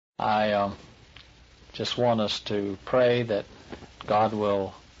I just want us to pray that God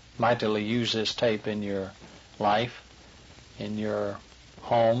will mightily use this tape in your life, in your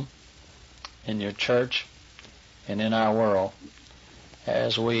home, in your church, and in our world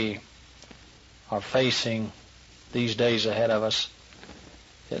as we are facing these days ahead of us.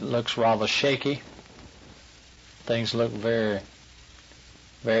 It looks rather shaky. Things look very,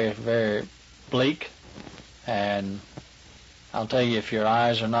 very, very bleak. And I'll tell you, if your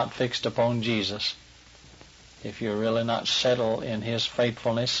eyes are not fixed upon Jesus, if you're really not settled in His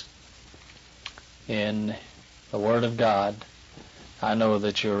faithfulness, in the Word of God, I know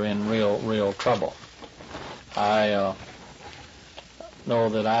that you're in real trouble. I know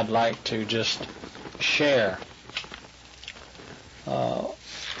that I'd like to just share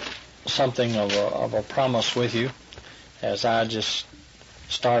something of a promise with you as I just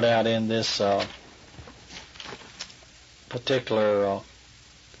start out in this particular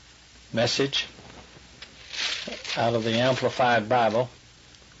message out of the Amplified Bible,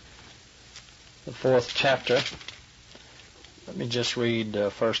 the 4th chapter. Let me just read the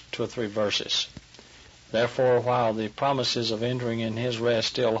first 2 or 3 verses. Therefore, while the promises of entering in His rest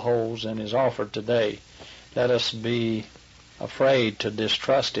still holds and is offered today, let us be afraid to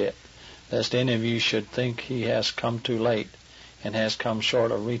distrust it, lest any of you should think He has come too late and has come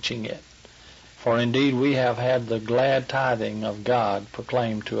short of reaching it. For indeed we have had the glad tidings of God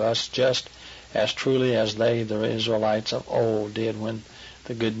proclaimed to us just as truly as they, the Israelites of old, did when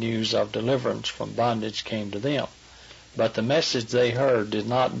the good news of deliverance from bondage came to them. But the message they heard did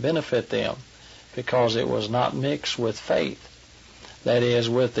not benefit them, because it was not mixed with faith, that is,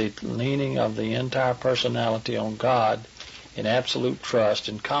 with the leaning of the entire personality on God in absolute trust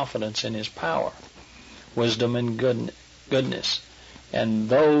and confidence in His power, wisdom, and goodness. And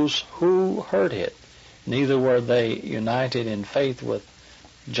those who heard it, neither were they united in faith with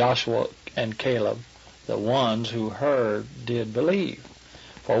Joshua and Caleb. The ones who heard did believe.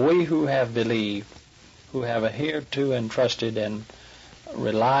 For we who have believed, who have adhered to and trusted and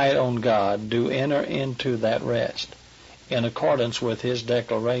relied on God, do enter into that rest, in accordance with His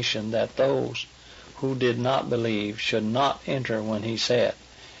declaration that those who did not believe should not enter, when He said,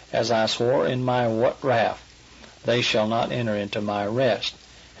 As I swore in my wrath, they shall not enter into my rest.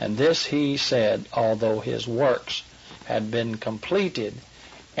 And this He said, although His works had been completed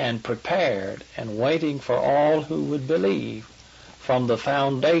and prepared and waiting for all who would believe from the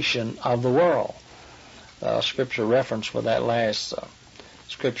foundation of the world. Scripture reference for that last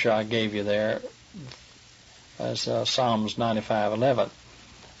scripture I gave you there is Psalms 95:11.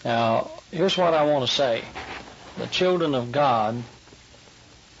 Now, here's what I want to say. The children of God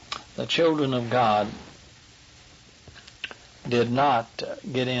did not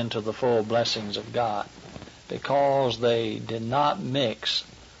get into the full blessings of God because they did not mix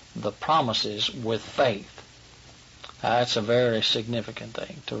the promises with faith. That's a very significant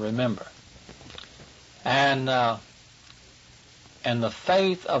thing to remember. And the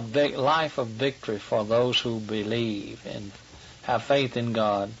faith of life of victory for those who believe and have faith in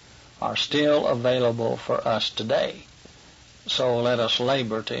God are still available for us today. So let us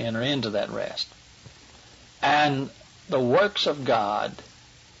labor to enter into that rest. And the works of God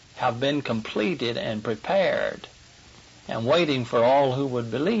have been completed and prepared and waiting for all who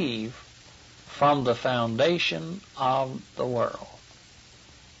would believe from the foundation of the world.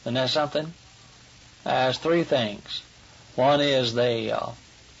 Isn't that something? There's 3 things. One is they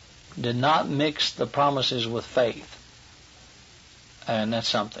did not mix the promises with faith, and that's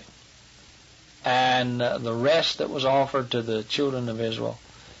something. And the rest that was offered to the children of Israel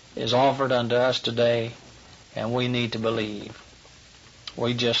is offered unto us today, and we need to believe.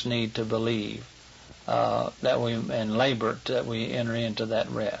 We just need to believe and labor that we enter into that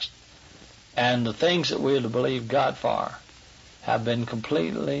rest. And the things that we're to believe God for have been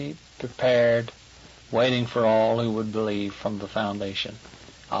completely prepared, waiting for all who would believe from the foundation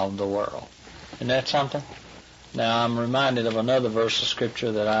of the world. Isn't that something? Now, I'm reminded of another verse of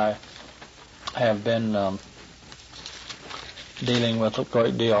Scripture that I have been dealing with a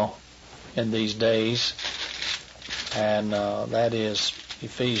great deal in these days, and that is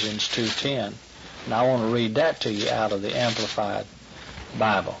Ephesians 2:10. And I want to read that to you out of the Amplified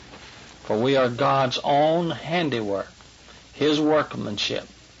Bible. For we are God's own handiwork, His workmanship,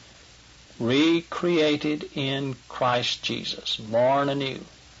 recreated in Christ Jesus, born anew,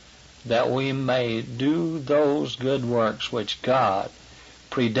 that we may do those good works which God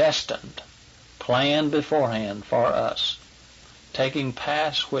predestined, planned beforehand for us, taking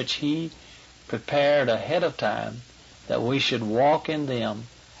paths which He prepared ahead of time, that we should walk in them,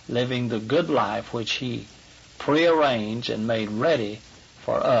 living the good life which He prearranged and made ready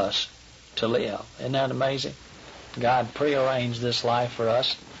for us to live. Isn't that amazing? God prearranged this life for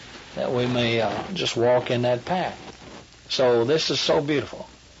us that we may just walk in that path. So this is so beautiful.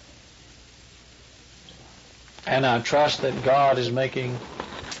 And I trust that God is making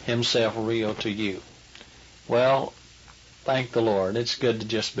himself real to you. Well, thank the Lord. It's good to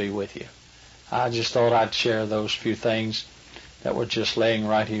just be with you. I just thought I'd share those few things that were just laying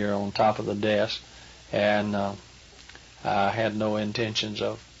right here on top of the desk. And I had no intentions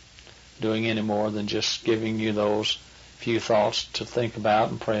of doing any more than just giving you those few thoughts to think about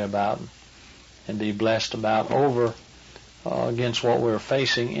and pray about and be blessed about over against what we're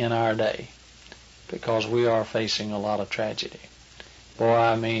facing in our day, because we are facing a lot of tragedy. Boy,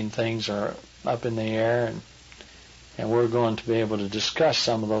 I mean, things are up in the air, and we're going to be able to discuss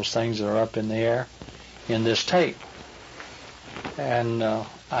some of those things that are up in the air in this tape. And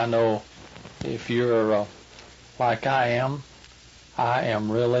I know if you're like I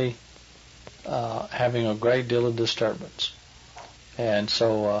am really having a great deal of disturbance. And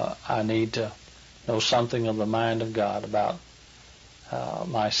so I need to know something of the mind of God about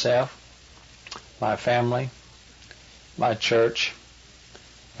myself, my family, my church,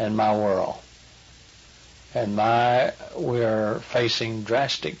 and my world. And we're facing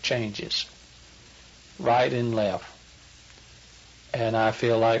drastic changes, right and left. And I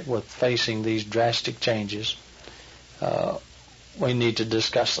feel like with facing these drastic changes, we need to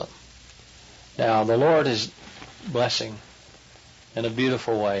discuss them. Now, the Lord is blessing in a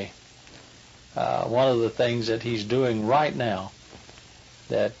beautiful way. One of the things that he's doing right now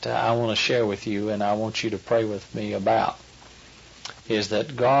that I want to share with you, and I want you to pray with me about, is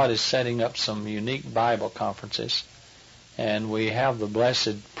that God is setting up some unique Bible conferences, and we have the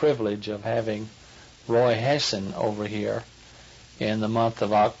blessed privilege of having Roy Hesson over here in the month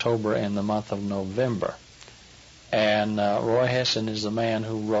of October and the month of November. And Roy Hesson is the man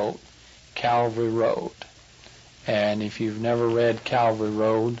who wrote Calvary Road. And if you've never read Calvary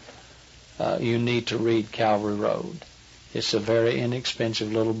Road, you need to read Calvary Road. It's a very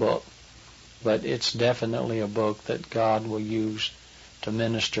inexpensive little book, but it's definitely a book that God will use to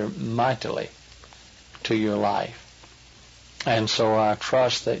minister mightily to your life. And so I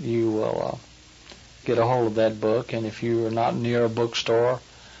trust that you will get a hold of that book, and if you are not near a bookstore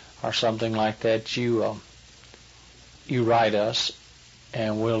or something like that, you write us,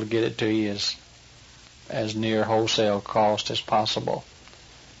 and we'll get it to you as near wholesale cost as possible.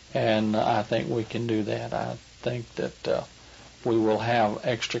 And I think we can do that. I think that we will have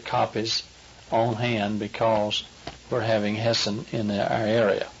extra copies on hand because we're having Hesson in our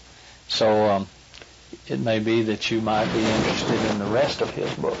area. So it may be that you might be interested in the rest of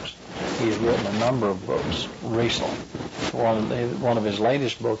his books. He's written a number of books recently. One of his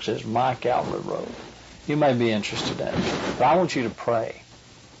latest books is My Calvary Road. You may be interested in it. But I want you to pray.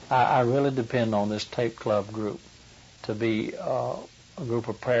 I really depend on this Tape Club group to be a group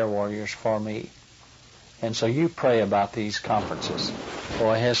of prayer warriors for me. And so you pray about these conferences.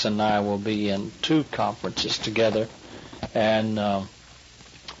 Boy, Hess and I will be in 2 conferences together, and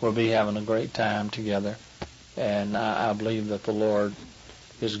we'll be having a great time together. And I believe that the Lord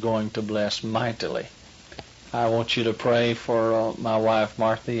is going to bless mightily. I want you to pray for my wife,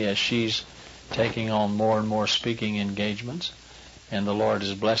 Martha, as she's taking on more and more speaking engagements, and the Lord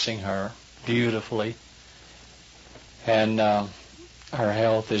is blessing her beautifully, and her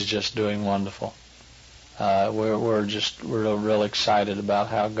health is just doing wonderful. We're real excited about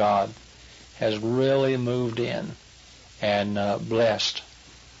how God has really moved in and blessed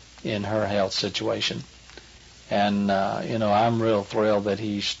in her health situation. And I'm real thrilled that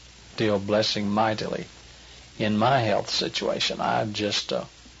he's still blessing mightily in my health situation. I just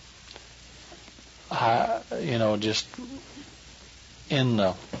in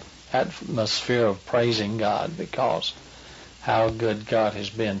the atmosphere of praising God, because how good God has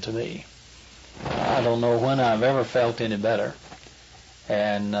been to me. I don't know when I've ever felt any better,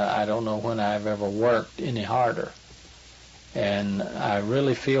 and I don't know when I've ever worked any harder. And I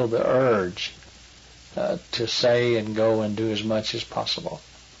really feel the urge to say and go and do as much as possible,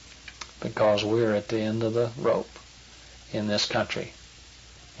 because we're at the end of the rope in this country,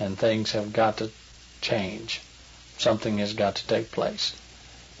 and things have got to change. Something has got to take place.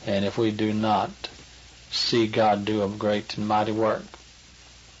 And if we do not see God do a great and mighty work,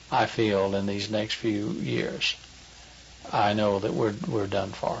 I feel in these next few years, I know that we're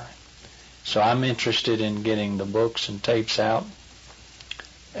done for. So I'm interested in getting the books and tapes out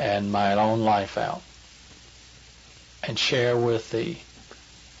and my own life out, and share with the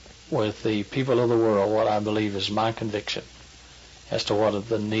people of the world what I believe is my conviction as to what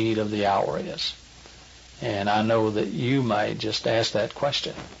the need of the hour is. And I know that you might just ask that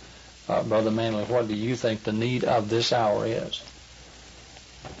question. Brother Manley, what do you think the need of this hour is?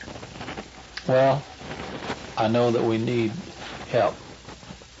 Well, I know that we need help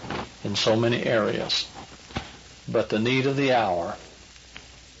in so many areas, but the need of the hour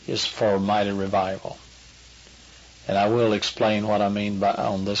is for mighty revival. And I will explain what I mean by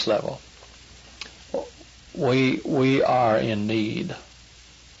on this level. We are in need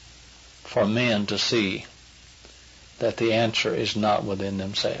for men to see that the answer is not within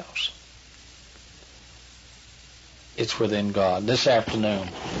themselves. It's within God. This afternoon,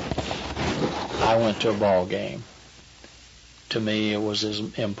 I went to a ball game. To me, it was as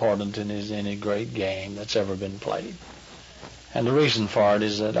important as any great game that's ever been played. And the reason for it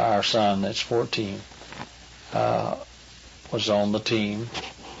is that our son, that's 14, was on the team,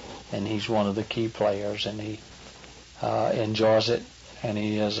 and he's one of the key players, and he enjoys it, and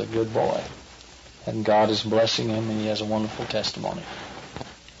he is a good boy. And God is blessing him, and he has a wonderful testimony.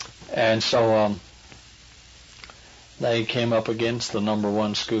 And so they came up against the number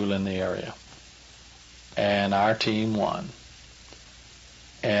one school in the area, and our team won.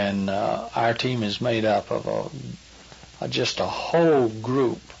 And our team is made up of just a whole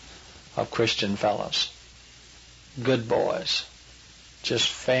group of Christian fellows, good boys, just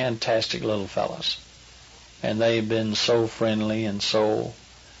fantastic little fellows. And they've been so friendly and so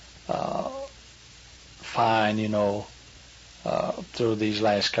fine, through these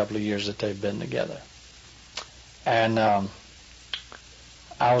last couple of years that they've been together. And I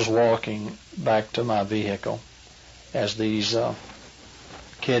was walking back to my vehicle as these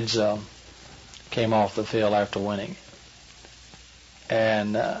kids came off the field after winning.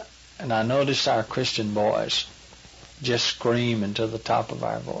 And I noticed our Christian boys just screaming to the top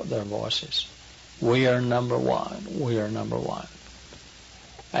of their voices, "We are number one. We are number one."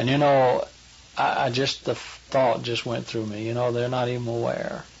 And the thought just went through me. They're not even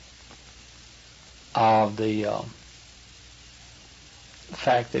aware of the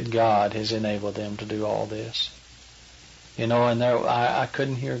fact that God has enabled them to do all this. And I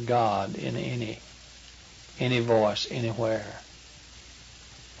couldn't hear God in any voice anywhere.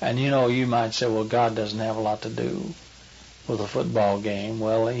 And you might say, well, God doesn't have a lot to do with a football game.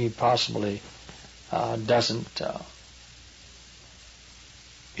 Well, he possibly doesn't,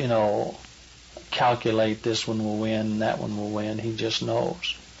 calculate this one will win and that one will win. He just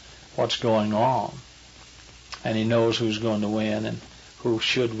knows what's going on. And he knows who's going to win and who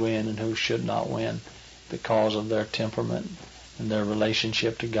should win and who should not win because of their temperament and their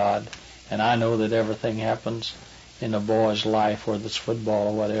relationship to God. And I know that everything happens in a boy's life, whether it's football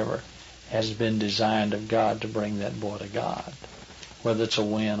or whatever, has been designed of God to bring that boy to God, whether it's a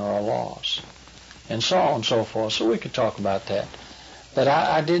win or a loss, and so on and so forth. So we could talk about that. But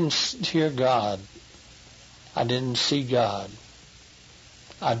I didn't hear God. I didn't see God.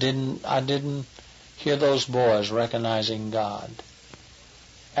 I didn't hear those boys recognizing God.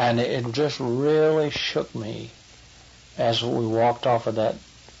 And it just really shook me as we walked off of that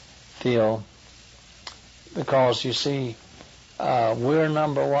field, because you see, we're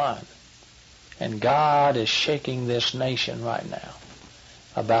number one, and God is shaking this nation right now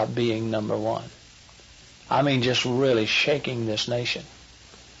about being number one. I mean, just really shaking this nation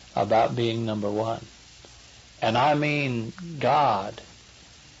about being number one. And I mean, God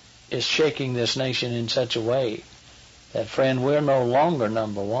is shaking this nation in such a way that, friend, we're no longer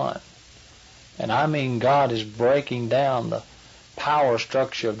number one. And I mean, God is breaking down the power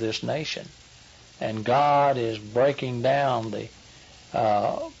structure of this nation. And God is breaking down the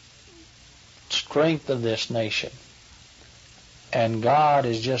strength of this nation. And God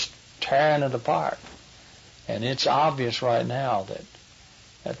is just tearing it apart. And it's obvious right now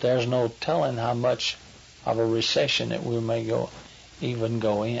that there's no telling how much of a recession that we may go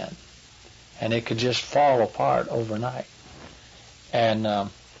in. And it could just fall apart overnight. And the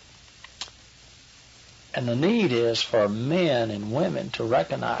need is for men and women to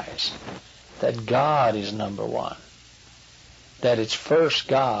recognize that God is number one, that it's first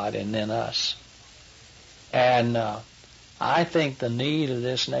God and then us. And I think the need of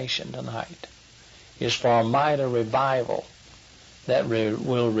this nation tonight is for a mighty revival that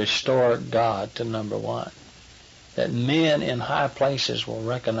will restore God to number one, that men in high places will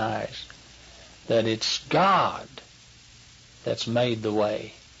recognize that it's God that's made the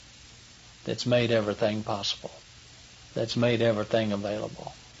way, that's made everything possible, that's made everything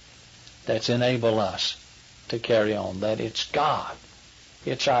available, that's enabled us to carry on, that it's God.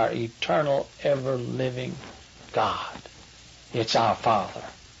 It's our eternal, ever-living God. It's our Father.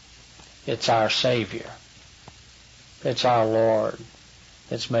 It's our Savior. It's our Lord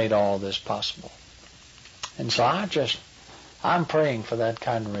that's made all this possible. And so I'm praying for that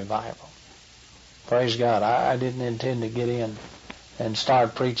kind of revival. Praise God. I didn't intend to get in and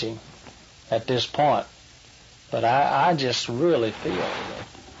start preaching at this point, but I just really feel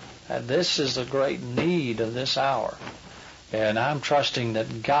that this is the great need of this hour. And I'm trusting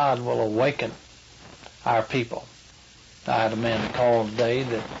that God will awaken our people. I had a man call today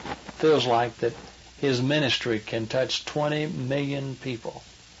that feels like that his ministry can touch 20 million people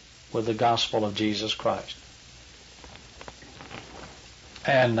with the gospel of Jesus Christ.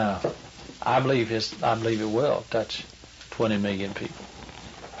 And I believe it will touch 20 million people.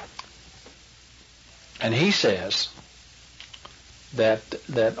 And he says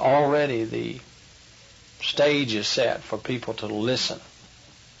that already the stage is set for people to listen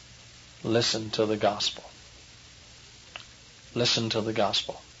to the gospel. Listen to the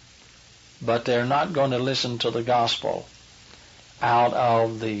gospel. But they're not going to listen to the gospel out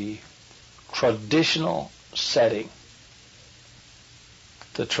of the traditional setting.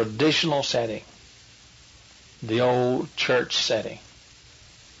 The traditional setting. The old church setting.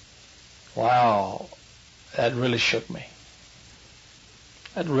 Wow, that really shook me.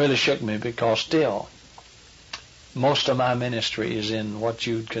 That really shook me because still, most of my ministry is in what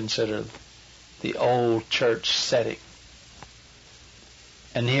you'd consider the old church setting.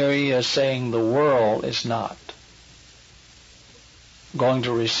 And here he is saying the world is not going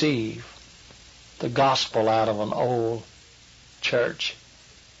to receive the gospel out of an old church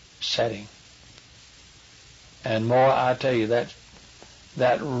setting. And more, I tell you, that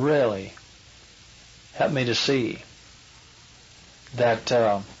really helped me to see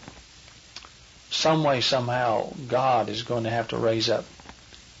that some way, somehow, God is going to have to raise up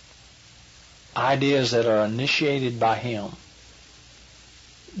ideas that are initiated by Him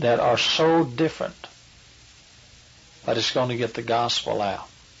that are so different, but it's going to get the gospel out.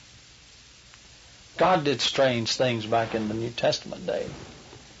 God did strange things back in the New Testament day.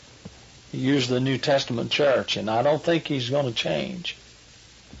 He used the New Testament church, and I don't think He's going to change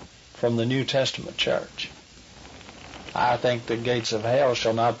from the New Testament church. I think the gates of hell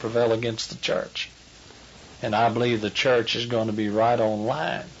shall not prevail against the church. And I believe the church is going to be right on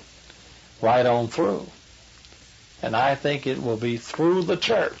line, right on through. And I think it will be through the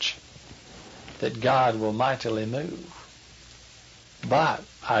church that God will mightily move. But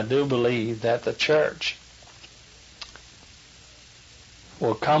I do believe that the church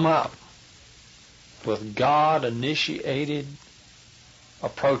will come up with God-initiated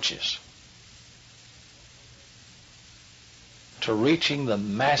approaches to reaching the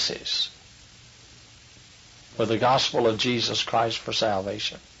masses with the gospel of Jesus Christ for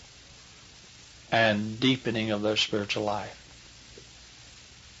salvation and deepening of their spiritual life.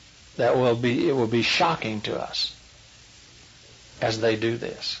 It will be shocking to us as they do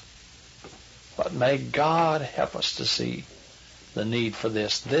this. But may God help us to see the need for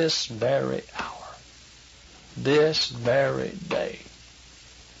this very hour, this very day.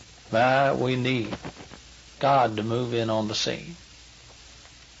 We need God to move in on the scene.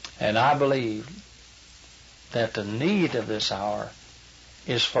 And I believe that the need of this hour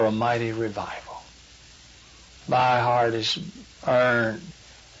is for a mighty revival. My heart is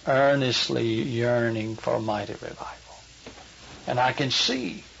earnestly yearning for a mighty revival. And I can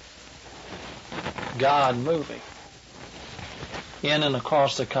see God moving in and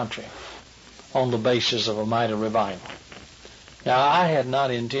across the country on the basis of a mighty revival. Now, I had not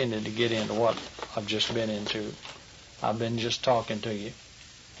intended to get into what I've just been into. I've been just talking to you.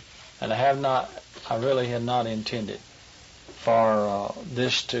 And I really had not intended for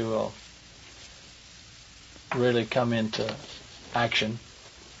this to really come into action.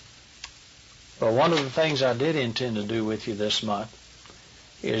 But one of the things I did intend to do with you this month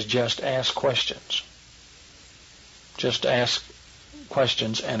is just ask questions. Just ask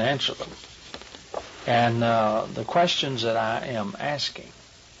questions and answer them. And the questions that I am asking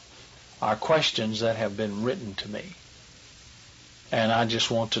are questions that have been written to me. And I just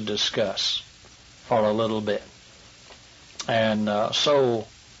want to discuss for a little bit. And so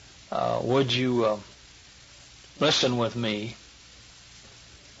would you listen with me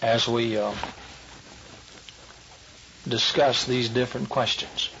as we discuss these different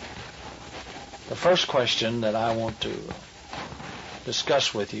questions. The first question that I want to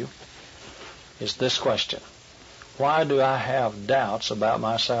discuss with you is this question. Why do I have doubts about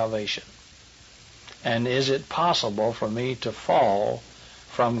my salvation? And is it possible for me to fall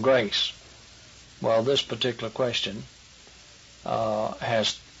from grace? Well, this particular question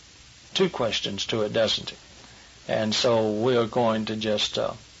has two questions to it, doesn't it? And so we're going to just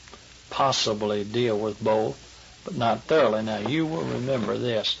possibly deal with both, but not thoroughly. Now, you will remember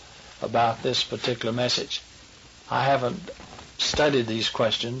this about this particular message. I haven't studied these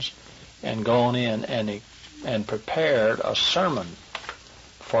questions and gone in and prepared a sermon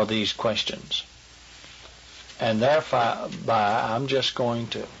for these questions. And therefore, I'm just going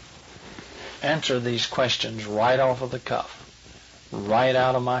to answer these questions right off of the cuff, right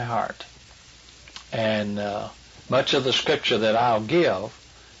out of my heart. And much of the scripture that I'll give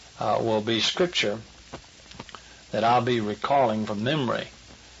will be scripture that I'll be recalling from memory.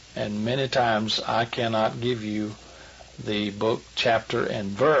 And many times I cannot give you the book, chapter, and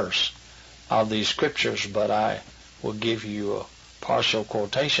verse of these scriptures, but I will give you a partial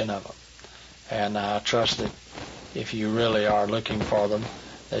quotation of them. And I trust that if you really are looking for them,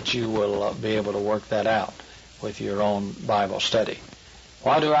 that you will be able to work that out with your own Bible study.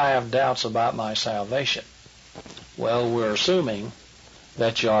 Why do I have doubts about my salvation? Well, we're assuming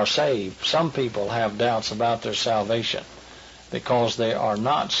that you are saved. Some people have doubts about their salvation because they are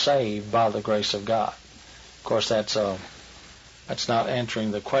not saved by the grace of God. Of course, that's not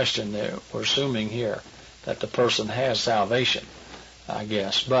answering the question that we're assuming here, that the person has salvation, I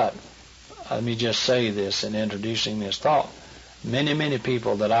guess. But let me just say this in introducing this thought. Many, many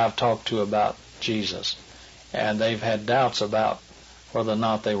people that I've talked to about Jesus, and they've had doubts about whether or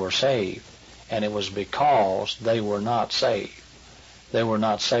not they were saved, and it was because they were not saved. They were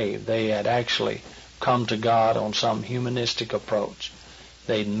not saved. They had actually come to God on some humanistic approach.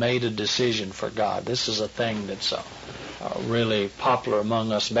 They'd made a decision for God. This is a thing that's really popular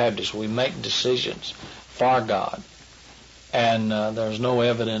among us Baptists. We make decisions for God, and there's no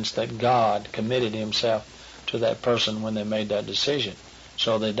evidence that God committed himself to that person when they made that decision.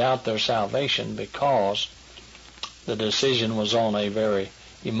 So they doubt their salvation because the decision was on a very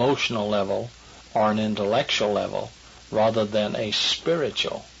emotional level or an intellectual level rather than a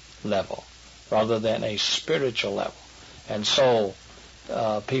spiritual level. And so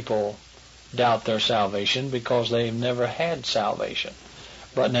people doubt their salvation because they've never had salvation.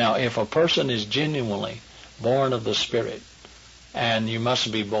 But now, if a person is genuinely born of the Spirit, and you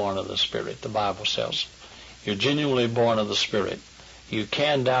must be born of the Spirit, the Bible says, you're genuinely born of the Spirit, you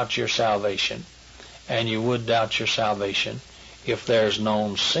can doubt your salvation, and you would doubt your salvation if there's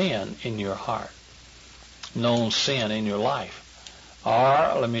known sin in your heart, known sin in your life,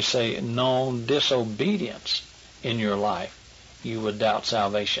 or, let me say, known disobedience in your life, you would doubt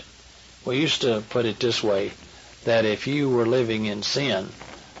salvation. We used to put it this way, that if you were living in sin,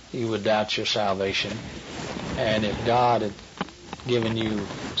 you would doubt your salvation, and if God had given you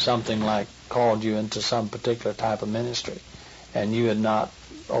something like called you into some particular type of ministry, and you had not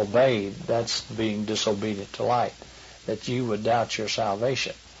obeyed, that's being disobedient to light, that you would doubt your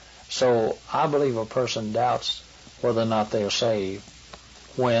salvation. So I believe a person doubts whether or not they are saved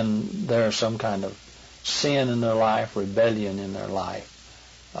when there's some kind of sin in their life, rebellion in their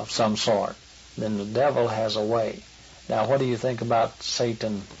life of some sort. Then the devil has a way. Now, what do you think about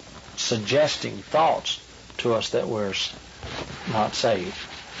Satan suggesting thoughts to us that we're not saved?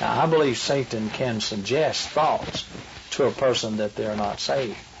 Now, I believe Satan can suggest thoughts to a person that they're not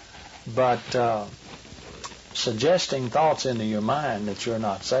saved. But suggesting thoughts into your mind that you're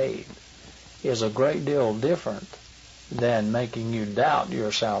not saved is a great deal different than making you doubt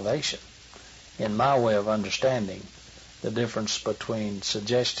your salvation. In my way of understanding the difference between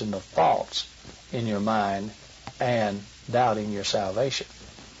suggestion of thoughts in your mind and doubting your salvation.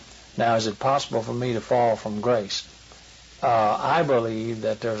 Now, is it possible for me to fall from grace? I believe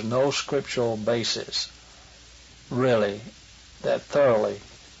that there's no scriptural basis, really, that thoroughly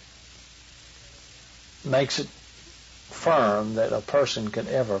makes it firm that a person could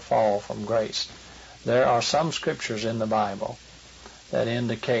ever fall from grace. There are some scriptures in the Bible that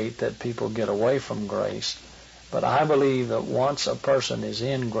indicate that people get away from grace, but I believe that once a person is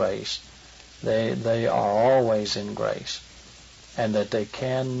in grace, they are always in grace, and that they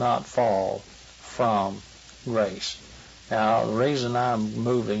cannot fall from grace. Now, the reason I'm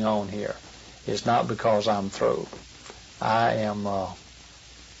moving on here is not because I'm through. I am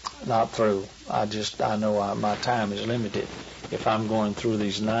not through. I know my time is limited if I'm going through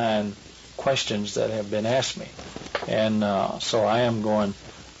these 9 questions that have been asked me. And so I am going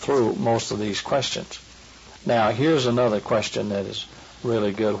through most of these questions. Now, here's another question that is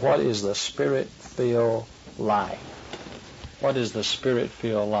really good. What is the Spirit-filled life? What is the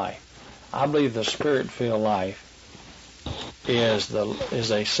Spirit-filled life? I believe the Spirit-filled life is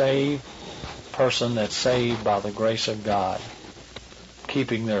a saved person that's saved by the grace of God,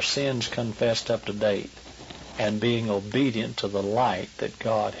 keeping their sins confessed up to date, and being obedient to the light that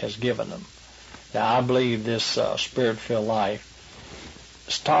God has given them. Now, I believe this Spirit-filled life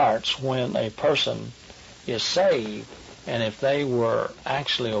starts when a person is saved, and if they were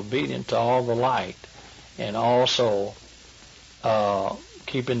actually obedient to all the light and also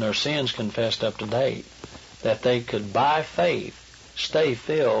keeping their sins confessed up to date, that they could, by faith, stay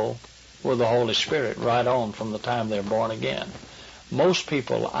filled with the Holy Spirit right on from the time they're born again. Most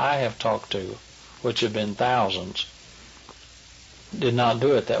people I have talked to, which have been thousands, did not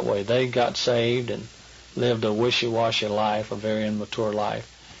do it that way. They got saved and lived a wishy-washy life, a very immature life,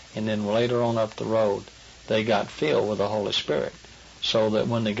 and then later on up the road, they got filled with the Holy Spirit, so that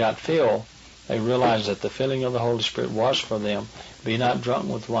when they got filled, they realized that the filling of the Holy Spirit was for them. Be not drunk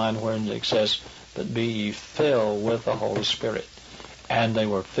with wine wherein is excess, but be ye filled with the Holy Spirit. And they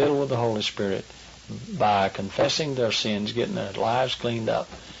were filled with the Holy Spirit by confessing their sins, getting their lives cleaned up,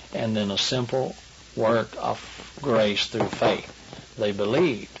 and then a simple work of grace through faith. They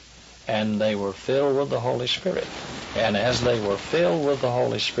believed, and they were filled with the Holy Spirit. And as they were filled with the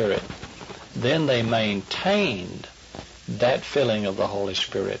Holy Spirit, then they maintained that filling of the Holy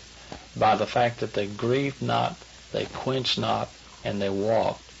Spirit by the fact that they grieved not, they quenched not, and they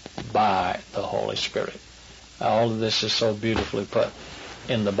walked by the Holy Spirit. All of this is so beautifully put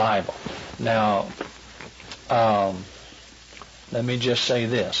in the Bible. Now, let me just say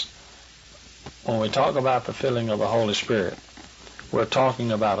this. When we talk about the filling of the Holy Spirit, we're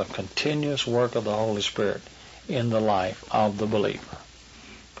talking about a continuous work of the Holy Spirit in the life of the believer.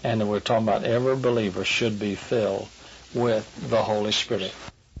 And we're talking about every believer should be filled with the Holy Spirit.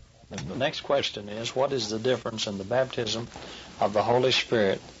 The next question is, what is the difference in the baptism of the Holy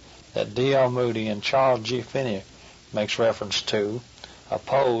Spirit that D.L. Moody and Charles G. Finney makes reference to,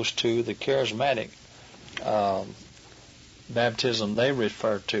 opposed to the charismatic baptism they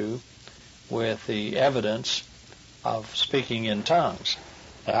refer to with the evidence of speaking in tongues?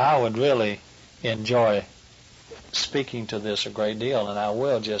 Now, I would really enjoy speaking to this a great deal, and I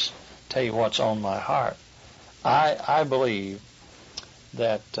will just tell you what's on my heart. I believe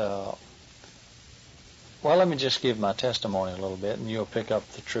that, well, let me just give my testimony a little bit, and you'll pick up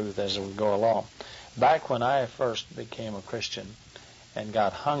the truth as we go along. Back when I first became a Christian and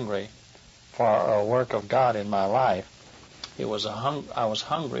got hungry for a work of God in my life, I was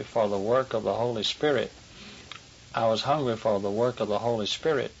hungry for the work of the Holy Spirit. I was hungry for the work of the Holy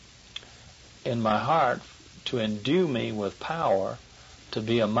Spirit in my heart to endue me with power to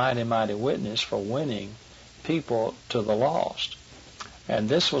be a mighty, mighty witness for winning people to the lost. And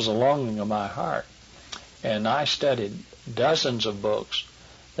this was a longing of my heart. And I studied dozens of books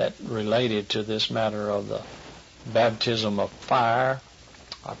that related to this matter of the baptism of fire,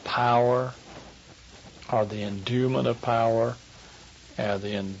 or power, or the endowment of power,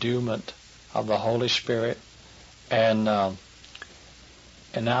 the endowment of the Holy Spirit. And out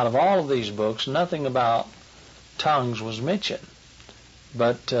of all of these books, nothing about tongues was mentioned.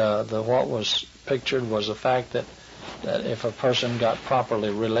 But what was pictured was the fact that if a person got properly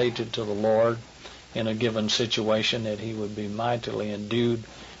related to the Lord in a given situation, that he would be mightily endued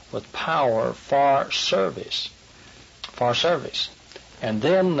with power for service. And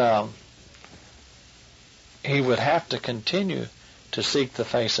then he would have to continue to seek the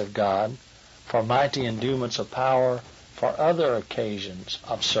face of God for mighty endowments of power for other occasions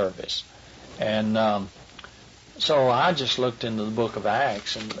of service. And so I just looked into the book of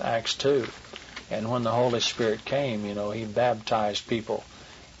Acts, in Acts 2, and when the Holy Spirit came, he baptized people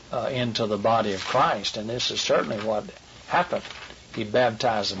into the body of Christ, and this is certainly what happened. He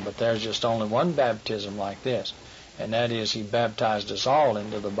baptized them, but there's just only one baptism like this, and that is he baptized us all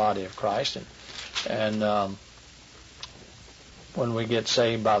into the body of Christ, and when we get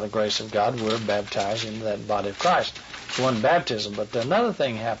saved by the grace of God, we're baptized into that body of Christ. It's one baptism. But another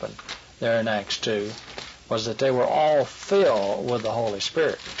thing happened there in Acts 2 was that they were all filled with the Holy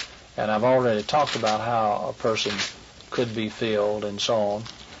Spirit. And I've already talked about how a person could be filled and so on.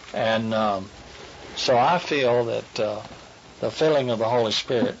 And so I feel that the filling of the Holy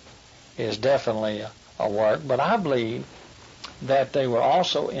Spirit is definitely a work. But I believe that they were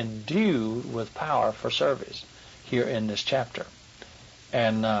also endued with power for service here in this chapter.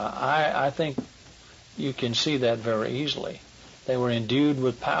 And I think you can see that very easily. They were endued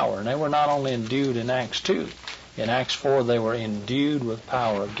with power. And they were not only endued in Acts 2. In Acts 4, they were endued with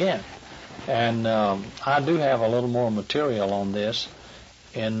power again. And I do have a little more material on this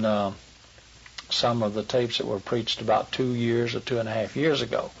in some of the tapes that were preached about 2 years or 2.5 years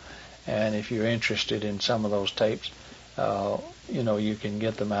ago. And if you're interested in some of those tapes, you can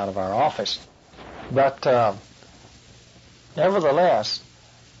get them out of our office. But nevertheless,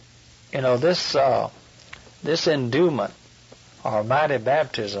 this endowment or mighty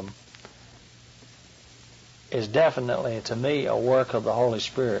baptism is definitely, to me, a work of the Holy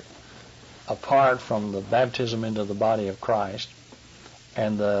Spirit apart from the baptism into the body of Christ.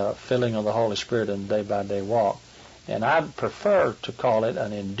 and the filling of the Holy Spirit in the day-by-day walk. And I'd prefer to call it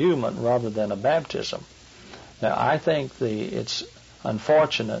an endowment rather than a baptism. Now, I think it's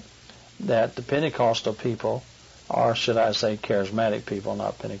unfortunate that the Pentecostal people, or should I say charismatic people,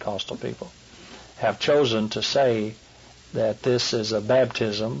 not Pentecostal people, have chosen to say that this is a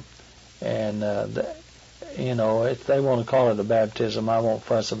baptism, and if they want to call it a baptism, I won't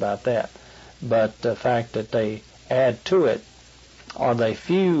fuss about that. But the fact that they add to it, or they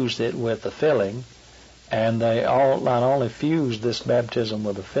fuse it with the filling, and they all not only fuse this baptism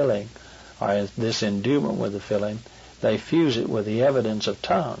with the filling, or this endowment with the filling, they fuse it with the evidence of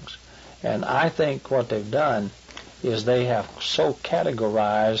tongues. And I think what they've done is they have so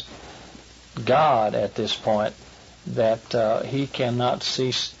categorized God at this point that he cannot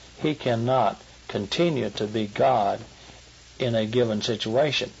continue to be God in a given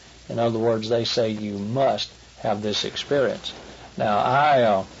situation. In other words, they say you must have this experience.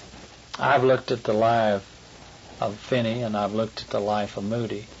 Now, I've looked at the life of Finney, and I've looked at the life of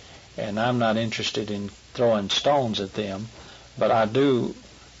Moody, and I'm not interested in throwing stones at them, but I do,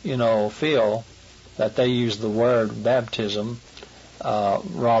 feel that they use the word baptism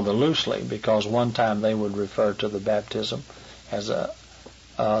rather loosely, because one time they would refer to the baptism as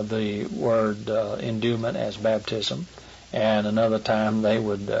the word endowment as baptism, and another time they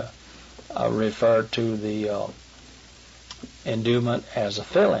would refer to the endowment as a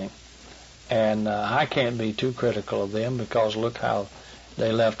filling. And I can't be too critical of them, because look how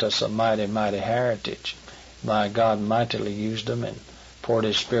they left us a mighty, mighty heritage. My God mightily used them and poured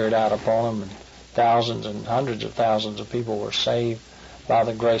His Spirit out upon them, and thousands and hundreds of thousands of people were saved by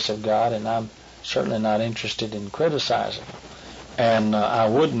the grace of God, and I'm certainly not interested in criticizing them. And I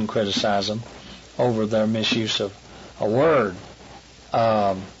wouldn't criticize them over their misuse of a word.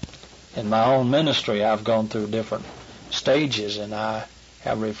 In my own ministry, I've gone through different stages, and I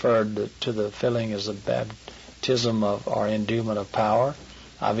have referred to the filling as a baptism of, or endowment of power.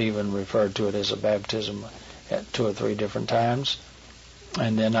 I've even referred to it as a baptism at 2 or 3 different times.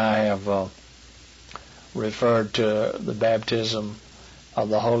 And then I have referred to the baptism of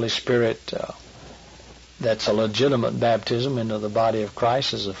the Holy Spirit, that's a legitimate baptism into the body of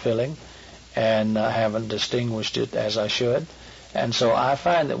Christ as a filling, and I haven't distinguished it as I should. And so I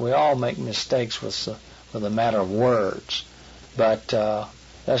find that we all make mistakes with the matter of words. But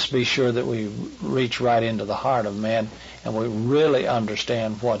let's be sure that we reach right into the heart of man and we really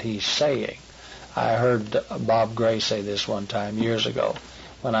understand what he's saying. I heard Bob Gray say this one time years ago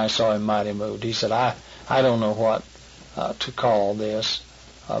when I saw him mighty moved. He said, I don't know what to call this,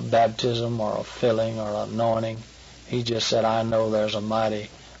 a baptism or a filling or anointing. He just said, I know there's a mighty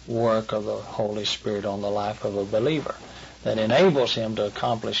work of the Holy Spirit on the life of a believer that enables him to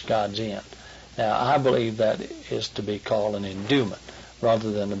accomplish God's end. Now, I believe that is to be called an endowment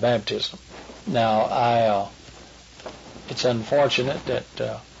rather than a baptism. Now, it's unfortunate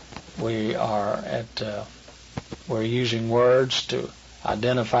that we're using words to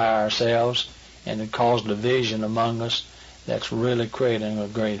identify ourselves, and it caused division among us that's really creating a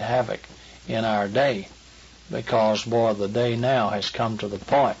great havoc in our day, because, boy, the day now has come to the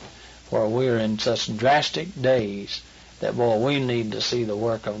point where we're in such drastic days that, boy, we need to see the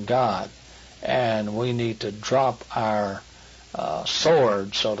work of God, and we need to drop our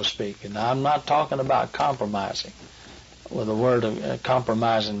sword, so to speak. And I'm not talking about compromising with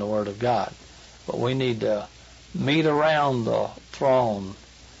compromising the Word of God, but we need to meet around the throne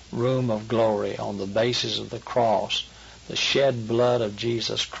room of glory on the basis of the cross, the shed blood of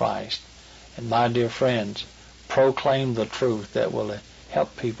Jesus Christ. And my dear friends, proclaim the truth that will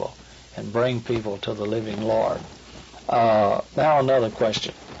help people and bring people to the living Lord. Now another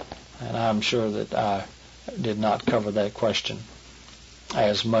question, and I'm sure that I did not cover that question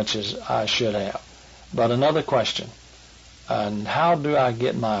as much as I should have. But another question, and how do I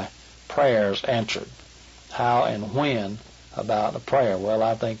get my prayers answered? How and when about a prayer? Well,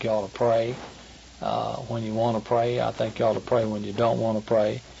 I think you ought to pray when you want to pray. I think you ought to pray when you don't want to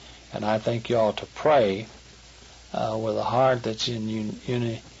pray. And I think you ought to pray with a heart that's in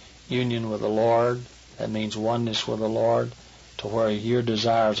union with the Lord. That means oneness with the Lord, to where your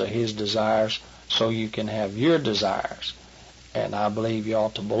desires are His desires, so you can have your desires. And I believe you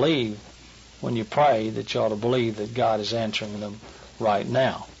ought to believe when you pray that you ought to believe that God is answering them right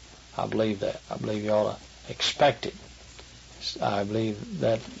now. I believe that. I believe you ought to expect it. I believe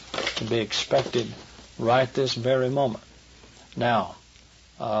that to be expected right this very moment. Now,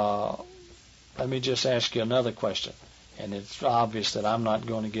 let me just ask you another question. And it's obvious that I'm not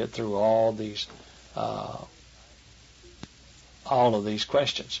going to get through all of these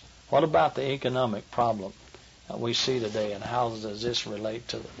questions. What about the economic problem we see today, and how does this relate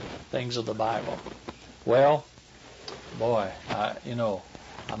to the things of the Bible? Well, boy, I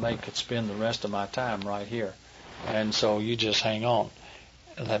could spend the rest of my time right here. And so you just hang on.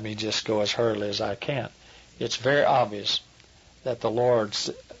 Let me just go as hurriedly as I can. It's very obvious that the Lord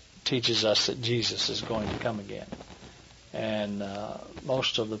teaches us that Jesus is going to come again. And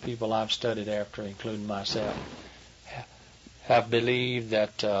most of the people I've studied after, including myself, have believed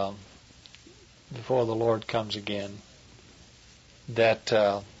that before the Lord comes again,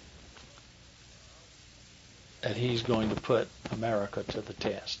 that He's going to put America to the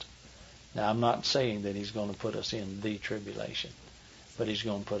test. Now, I'm not saying that He's going to put us in the tribulation, but He's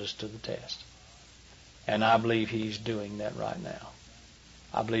going to put us to the test. And I believe He's doing that right now.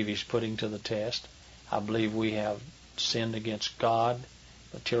 I believe He's putting to the test. I believe we have sinned against God.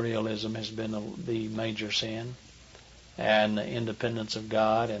 Materialism has been the major sin, and the independence of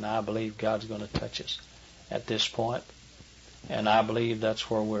God, and I believe God's going to touch us at this point, and I believe that's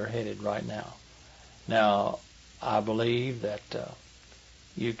where we're headed right now. Now, I believe that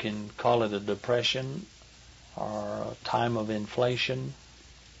you can call it a depression or a time of inflation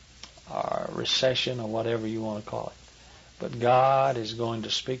or recession or whatever you want to call it. But God is going to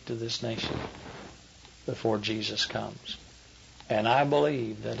speak to this nation before Jesus comes. And I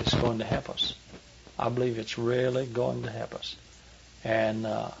believe that it's going to help us. I believe it's really going to help us. And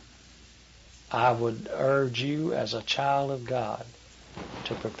I would urge you as a child of God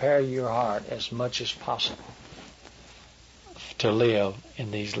to prepare your heart as much as possible to live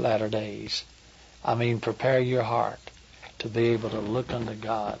in these latter days. I mean, prepare your heart to be able to look unto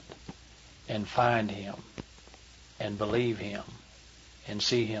God and find Him and believe Him and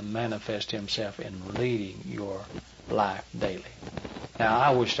see Him manifest Himself in leading your life daily. Now,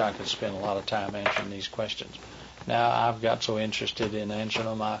 I wish I could spend a lot of time answering these questions. Now, I've got so interested in answering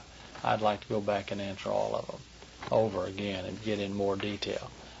them, I'd like to go back and answer all of them over again and get in more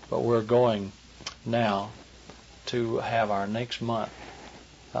detail. But we're going now to have our next month,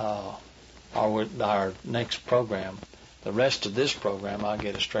 our next program. The rest of this program, I'll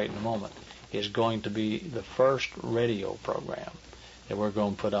get it straight in a moment, is going to be the first radio program that we're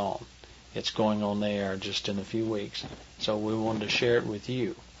going to put on. It's going on the air just in a few weeks. So we wanted to share it with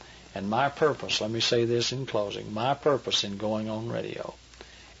you. And my purpose, let me say this in closing, my purpose in going on radio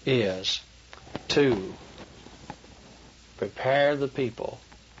is to prepare the people,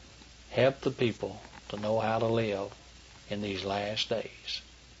 help the people to know how to live in these last days.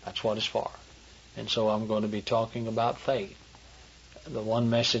 That's what it's for. And so I'm going to be talking about faith, the one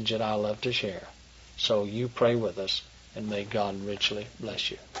message that I love to share. So you pray with us, and may God richly bless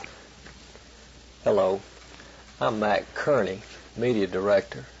you. Hello, I'm Mac Kearney, Media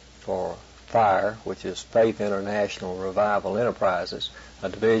Director for FIRE, which is Faith International Revival Enterprises, a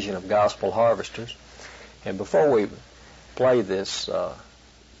division of Gospel Harvesters. And before we play this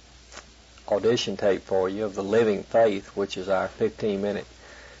audition tape for you of the Living Faith, which is our 15-minute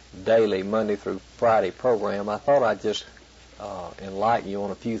daily Monday through Friday program, I thought I'd just enlighten you on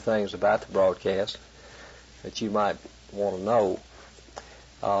a few things about the broadcast that you might want to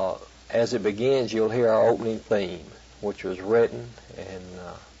know. As it begins, you'll hear our opening theme, which was written and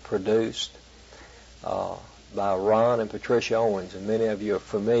produced by Ron and Patricia Owens, and many of you are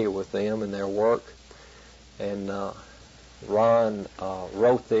familiar with them and their work. And Ron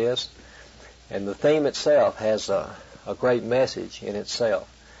wrote this, and the theme itself has a great message in itself,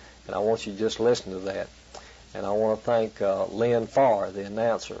 and I want you to just listen to that. And I want to thank Lynn Farr, the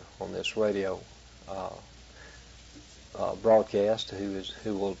announcer on this radio broadcast,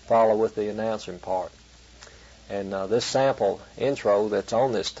 who will follow with the announcing part. And this sample intro that's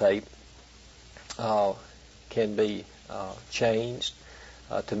on this tape can be changed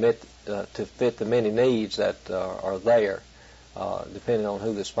to fit the many needs that are there, depending on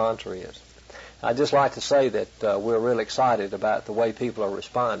who the sponsor is. I'd just like to say that we're really excited about the way people are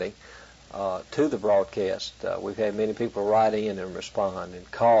responding to the broadcast. We've had many people write in and respond and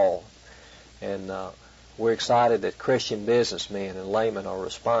call, and we're excited that Christian businessmen and laymen are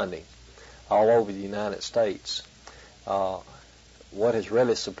responding all over the United States. What has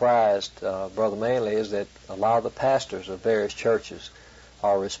really surprised Brother Manley is that a lot of the pastors of various churches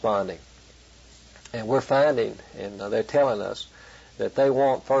are responding. And we're finding, and they're telling us, that they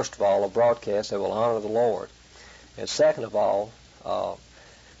want, first of all, a broadcast that will honor the Lord. And second of all,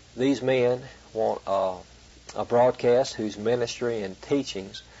 these men want a broadcast whose ministry and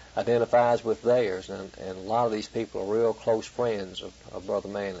teachings identifies with theirs, and a lot of these people are real close friends of Brother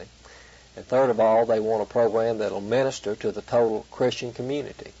Manley. And third of all, they want a program that will minister to the total Christian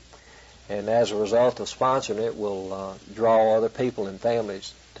community. And as a result of sponsoring it, will draw other people and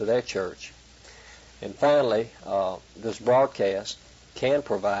families to their church. And finally, this broadcast can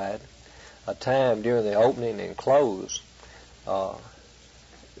provide a time during the opening and close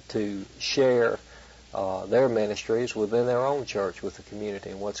to share their ministries within their own church with the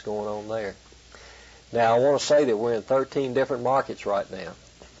community and what's going on there. Now, I want to say that we're in 13 different markets right now.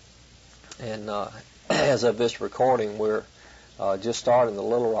 And as of this recording, we're just starting the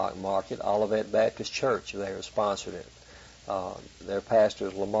Little Rock market. Olivet Baptist Church there has sponsored it. Their pastor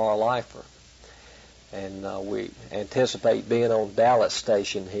is Lamar Lifer. And we anticipate being on Dallas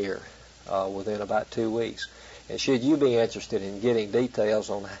station here within about 2 weeks. And should you be interested in getting details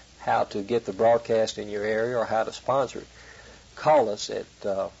on how to get the broadcast in your area or how to sponsor it, call us at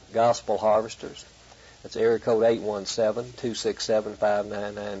Gospel Harvesters. That's area code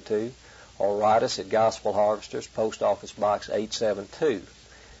 817-267-5992, or write us at Gospel Harvesters, Post Office Box 872,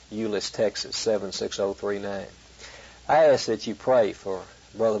 Euless, Texas 76039. I ask that you pray for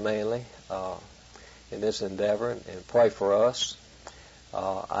Brother Manley in this endeavor and pray for us.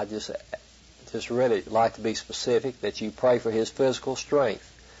 I just really like to be specific that you pray for his physical strength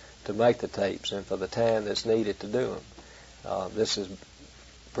to make the tapes and for the time that's needed to do them. This has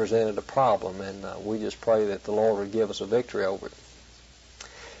presented a problem, and we just pray that the Lord would give us a victory over it.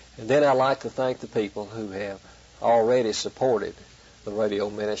 And then I'd like to thank the people who have already supported the radio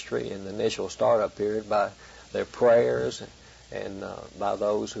ministry in the initial startup period by their prayers and by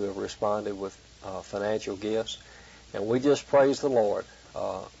those who have responded with financial gifts. And we just praise the Lord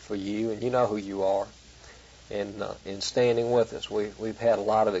for you, and you know who you are, in standing with us. We've had a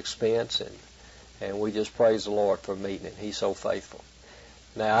lot of expense, and we just praise the Lord for meeting it. He's so faithful.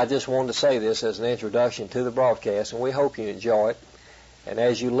 Now, I just wanted to say this as an introduction to the broadcast, and we hope you enjoy it. And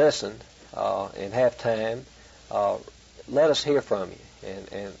as you listen and have time, let us hear from you,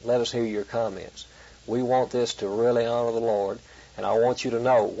 and let us hear your comments. We want this to really honor the Lord, and I want you to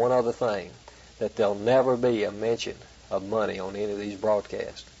know one other thing, that there'll never be a mention of money on any of these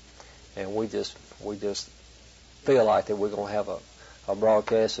broadcasts. And we just feel like that we're going to have a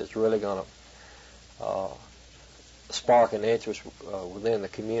broadcast that's really going to spark an interest within the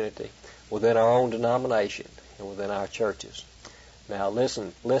community, within our own denomination, and within our churches. Now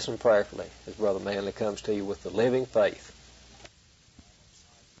listen prayerfully as Brother Manley comes to you with the living faith.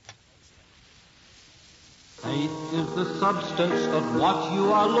 Faith is the substance of what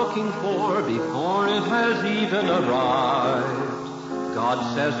you are looking for before it has even arrived.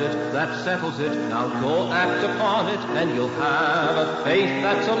 God says it, that settles it. Now go act upon it, and you'll have a faith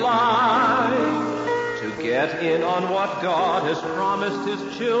that's alive. To get in on what God has promised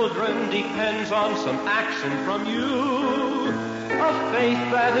His children depends on some action from you. A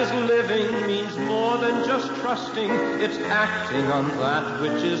faith that is living means more than just trusting. It's acting on that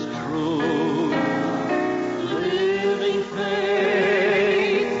which is true. Living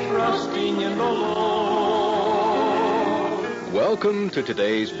faith, trusting in the Lord. Welcome to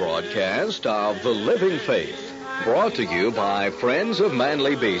today's broadcast of The Living Faith, brought to you by Friends of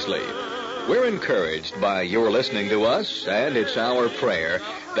Manley Beasley. We're encouraged by your listening to us, and it's our prayer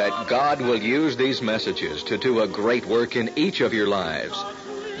that God will use these messages to do a great work in each of your lives.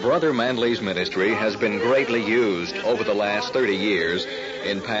 Brother Manley's ministry has been greatly used over the last 30 years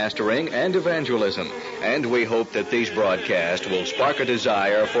in pastoring and evangelism, and we hope that these broadcasts will spark a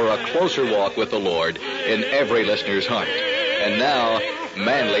desire for a closer walk with the Lord in every listener's heart. And now,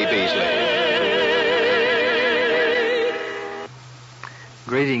 Manley Beasley.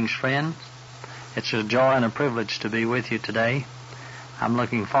 Greetings, friends. It's a joy and a privilege to be with you today. I'm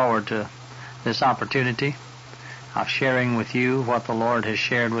looking forward to this opportunity of sharing with you what the Lord has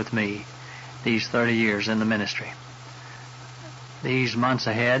shared with me these 30 years in the ministry. These months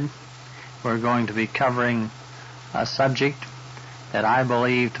ahead, we're going to be covering a subject that I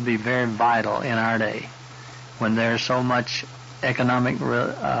believe to be very vital in our day, when there's so much economic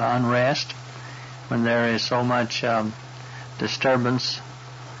unrest, when there is so much disturbance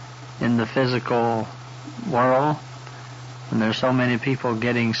in the physical world, when there's so many people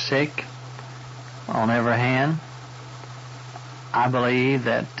getting sick on every hand. I believe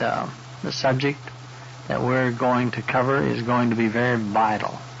that the subject that we're going to cover is going to be very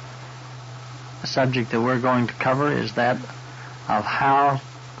vital. The subject that we're going to cover is that of how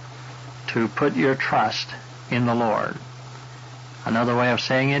to put your trust in the Lord. Another way of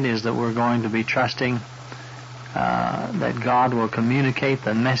saying it is that we're going to be trusting that God will communicate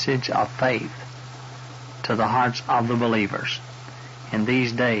the message of faith to the hearts of the believers. In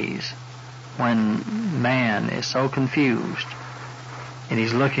these days, when man is so confused and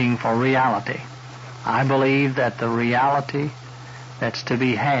he's looking for reality, I believe that the reality that's to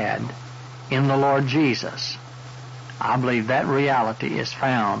be had in the Lord Jesus, I believe that reality is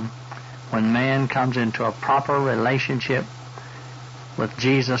found when man comes into a proper relationship with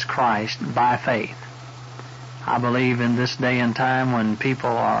Jesus Christ by faith. I believe in this day and time when people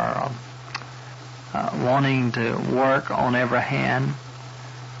are wanting to work on every hand,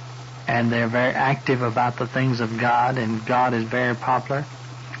 and they're very active about the things of God, and God is very popular.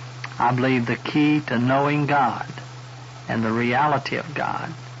 I believe the key to knowing God and the reality of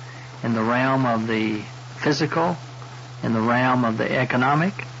God in the realm of the physical, in the realm of the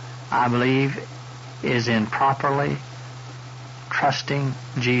economic, I believe is in properly trusting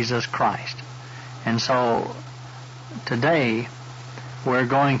Jesus Christ. And so today we're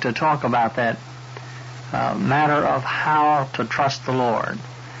going to talk about that matter of how to trust the Lord.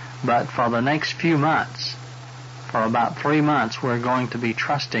 But for the next few months, for about 3 months, we're going to be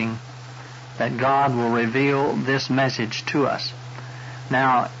trusting that God will reveal this message to us.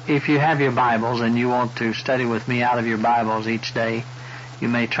 Now, if you have your Bibles and you want to study with me out of your Bibles each day, you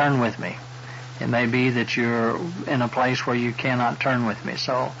may turn with me. It may be that you're in a place where you cannot turn with me,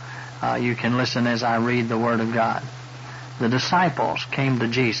 so you can listen as I read the Word of God. The disciples came to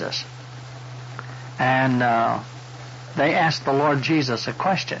Jesus, and they asked the Lord Jesus a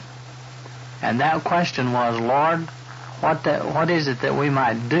question. And that question was, Lord, what is it that we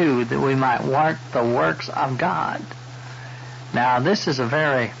might do that we might work the works of God? Now, this is a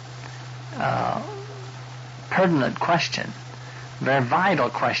very pertinent question, very vital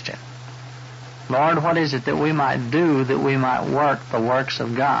question. Lord, what is it that we might do that we might work the works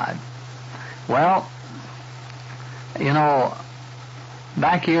of God? Well, you know,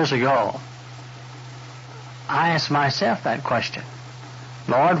 back years ago, I asked myself that question.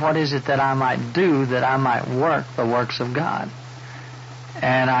 Lord, what is it that I might do that I might work the works of God?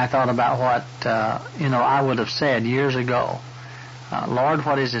 And I thought about what, I would have said years ago. Lord,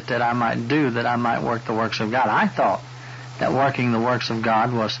 what is it that I might do that I might work the works of God? I thought that working the works of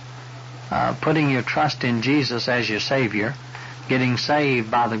God was putting your trust in Jesus as your Savior, getting saved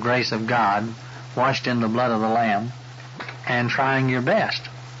by the grace of God, washed in the blood of the Lamb, and trying your best.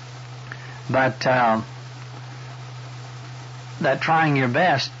 But that trying your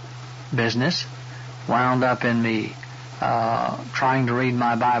best business wound up in me trying to read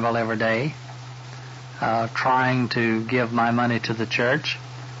my Bible every day, trying to give my money to the church,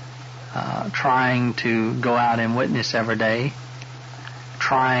 trying to go out and witness every day,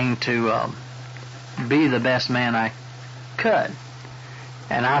 trying to be the best man I could.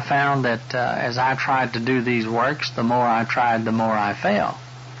 And I found that as I tried to do these works, the more I tried, the more I failed.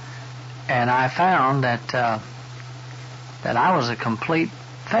 And I found that I was a complete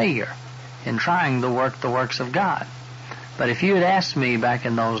failure in trying to work the works of God. But if you had asked me back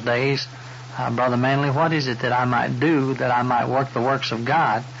in those days, Brother Manley, what is it that I might do that I might work the works of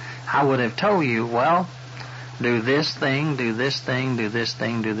God, I would have told you, well, do this thing, do this thing, do this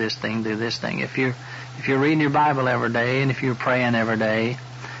thing, do this thing, do this thing. If you're reading your Bible every day, and if you're praying every day,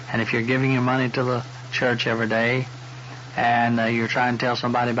 and if you're giving your money to the church every day, and you're trying to tell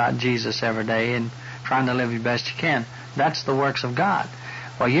somebody about Jesus every day, and trying to live your best you can, that's the works of God.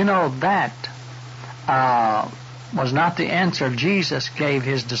 Well, you know, that was not the answer Jesus gave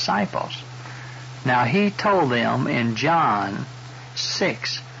his disciples. Now, he told them in John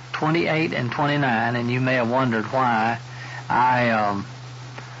 6:28 and 29, and you may have wondered why I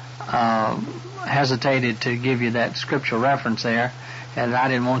hesitated to give you that scriptural reference there, and I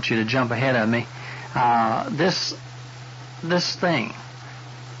didn't want you to jump ahead of me. This thing,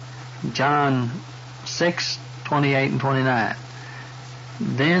 John 6:28 and 29.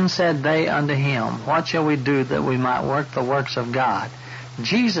 Then said they unto him, What shall we do that we might work the works of God?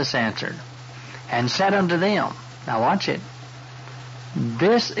 Jesus answered and said unto them, now watch it,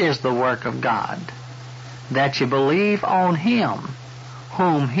 This is the work of God, that you believe on him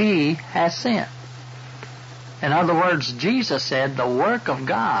whom he has sent. In other words, Jesus said the work of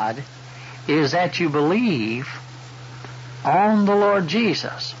God is that you believe on the Lord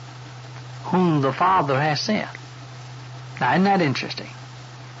Jesus, whom the Father has sent. Now, isn't that interesting?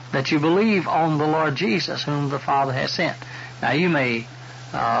 That you believe on the Lord Jesus, whom the Father has sent. Now, you may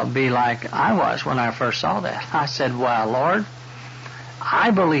be like I was when I first saw that. I said, well, Lord,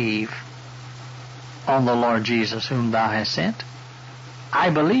 I believe on the Lord Jesus, whom thou hast sent. I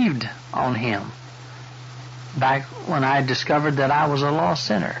believed on him back when I discovered that I was a lost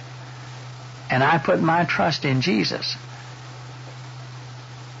sinner. And I put my trust in Jesus.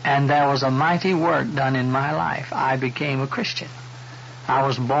 And there was a mighty work done in my life. I became a Christian. I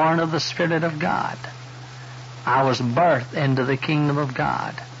was born of the Spirit of God. I was birthed into the kingdom of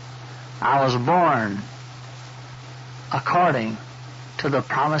God. I was born according to the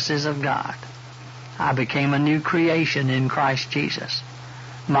promises of God. I became a new creation in Christ Jesus.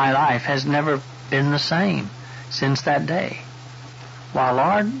 my life has never been the same since that day. Why,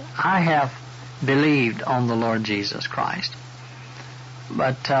 Lord, I have believed on the Lord Jesus Christ.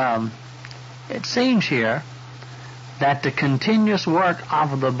 But it seems here that the continuous work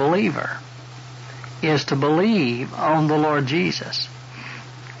of the believer is to believe on the Lord Jesus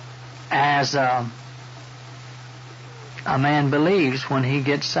as a man believes when he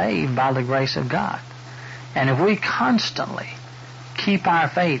gets saved by the grace of God. And if we constantly keep our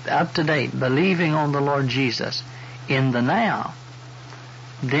faith up to date, believing on the Lord Jesus in the now,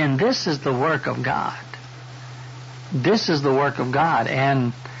 then this is the work of God. This is the work of God,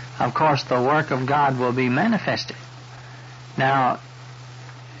 and of course the work of God will be manifested. Now,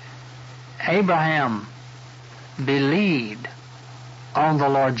 Abraham believed on the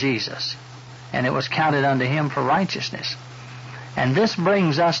Lord Jesus, and it was counted unto him for righteousness. And this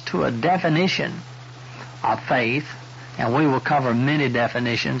brings us to a definition of faith, and we will cover many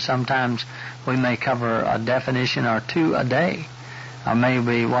definitions. Sometimes we may cover a definition or two a day, or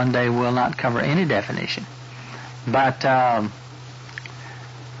maybe one day we'll not cover any definition. But as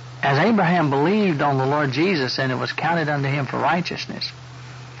Abraham believed on the Lord Jesus and it was counted unto him for righteousness,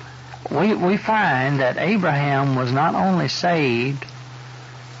 we find that Abraham was not only saved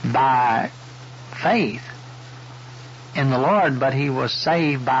by faith in the Lord, but he was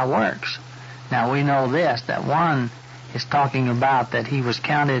saved by works. Now we know this, that one is talking about that he was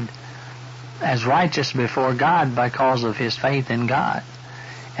counted as righteous before God because of his faith in God.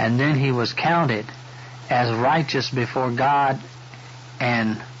 And then he was counted as righteous before God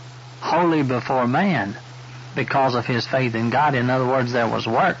and holy before man because of his faith in God. In other words, there was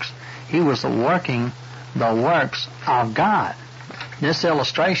works. He was working the works of God. This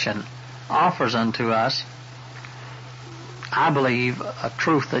illustration offers unto us, I believe, a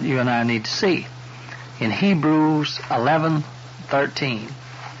truth that you and I need to see. In Hebrews 11:13,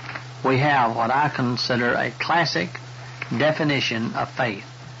 we have what I consider a classic definition of faith.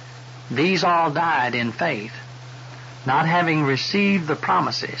 These all died in faith, not having received the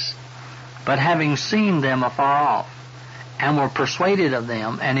promises, but having seen them afar off, and were persuaded of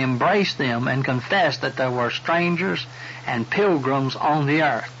them, and embraced them, and confessed that there were strangers and pilgrims on the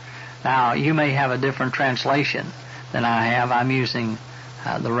earth. Now, you may have a different translation than I have. I'm using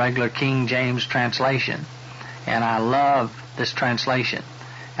the regular King James translation, and I love this translation,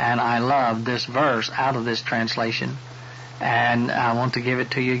 and I love this verse out of this translation, and I want to give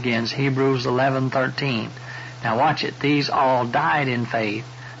it to you again. It's Hebrews 11:13. Now watch it. These all died in faith,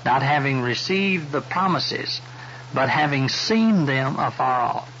 not having received the promises, but having seen them afar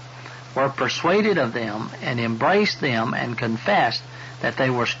off, were persuaded of them, and embraced them, and confessed that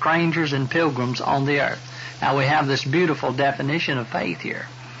they were strangers and pilgrims on the earth. Now we have this beautiful definition of faith here.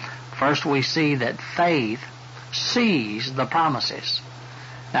 First we see that faith sees the promises.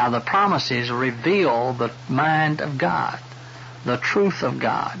 Now the promises reveal the mind of God, the truth of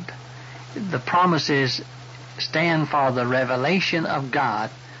God. The promises stand for the revelation of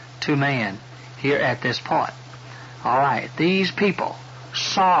God to man here at this point. All right, these people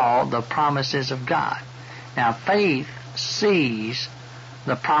saw the promises of God. Now faith sees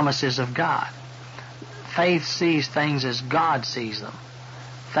the promises of God. Faith sees things as God sees them.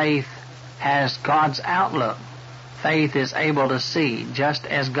 Faith has God's outlook. Faith is able to see just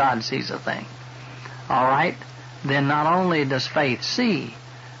as God sees a thing. All right? Then not only does faith see,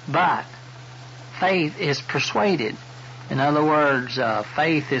 but faith is persuaded. In other words,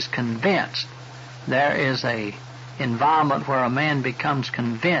 faith is convinced. There is a environment where a man becomes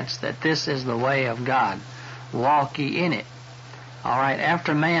convinced that this is the way of God. Walk ye in it. All right,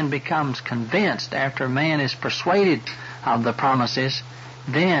 after man becomes convinced, after man is persuaded of the promises,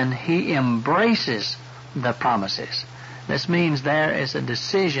 then he embraces the promises. This means there is a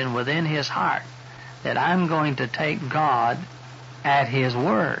decision within his heart that I'm going to take God at His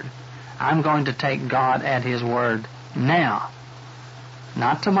word. I'm going to take God at His word now.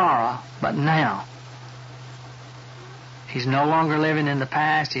 Not tomorrow, but now. He's no longer living in the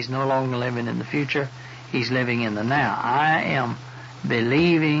past. He's no longer living in the future. He's living in the now. I am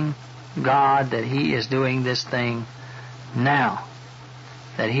believing God that He is doing this thing now,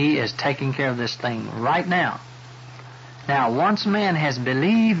 that He is taking care of this thing right now. Now, once man has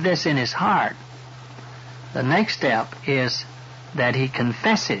believed this in his heart, the next step is that he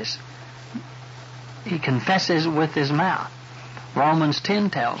confesses. He confesses with his mouth. Romans 10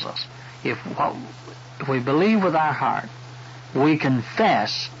 tells us, if we believe with our heart, we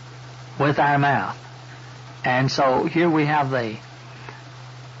confess with our mouth. And so here we have the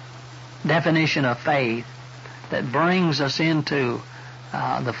definition of faith that brings us into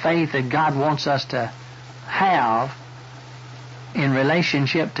the faith that God wants us to have in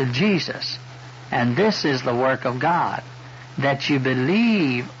relationship to Jesus. And this is the work of God, that you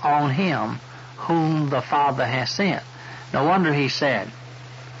believe on him whom the Father has sent. No wonder he said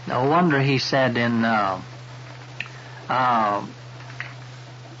in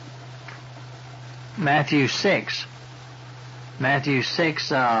Matthew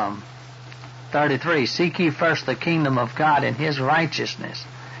 6:33, seek ye first the kingdom of God and his righteousness.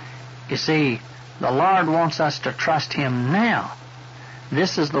 You see, the Lord wants us to trust him now.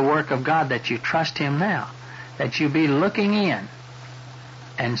 This is the work of God, that you trust him now, that you be looking in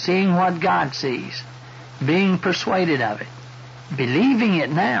and seeing what God sees, being persuaded of it, believing it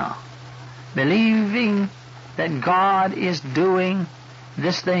now, believing that God is doing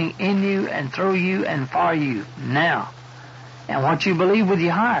this thing in you and through you and for you now. And what you believe with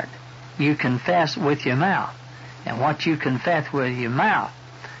your heart, you confess with your mouth. And what you confess with your mouth,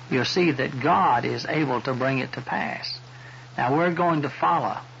 you'll see that God is able to bring it to pass. Now we're going to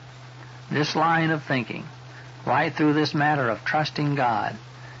follow this line of thinking right through this matter of trusting God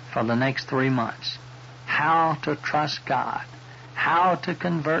for the next 3 months. How to trust God. How to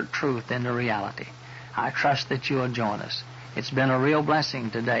convert truth into reality. I trust that you'll join us. It's been a real blessing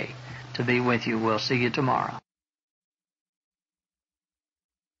today to be with you. We'll see you tomorrow.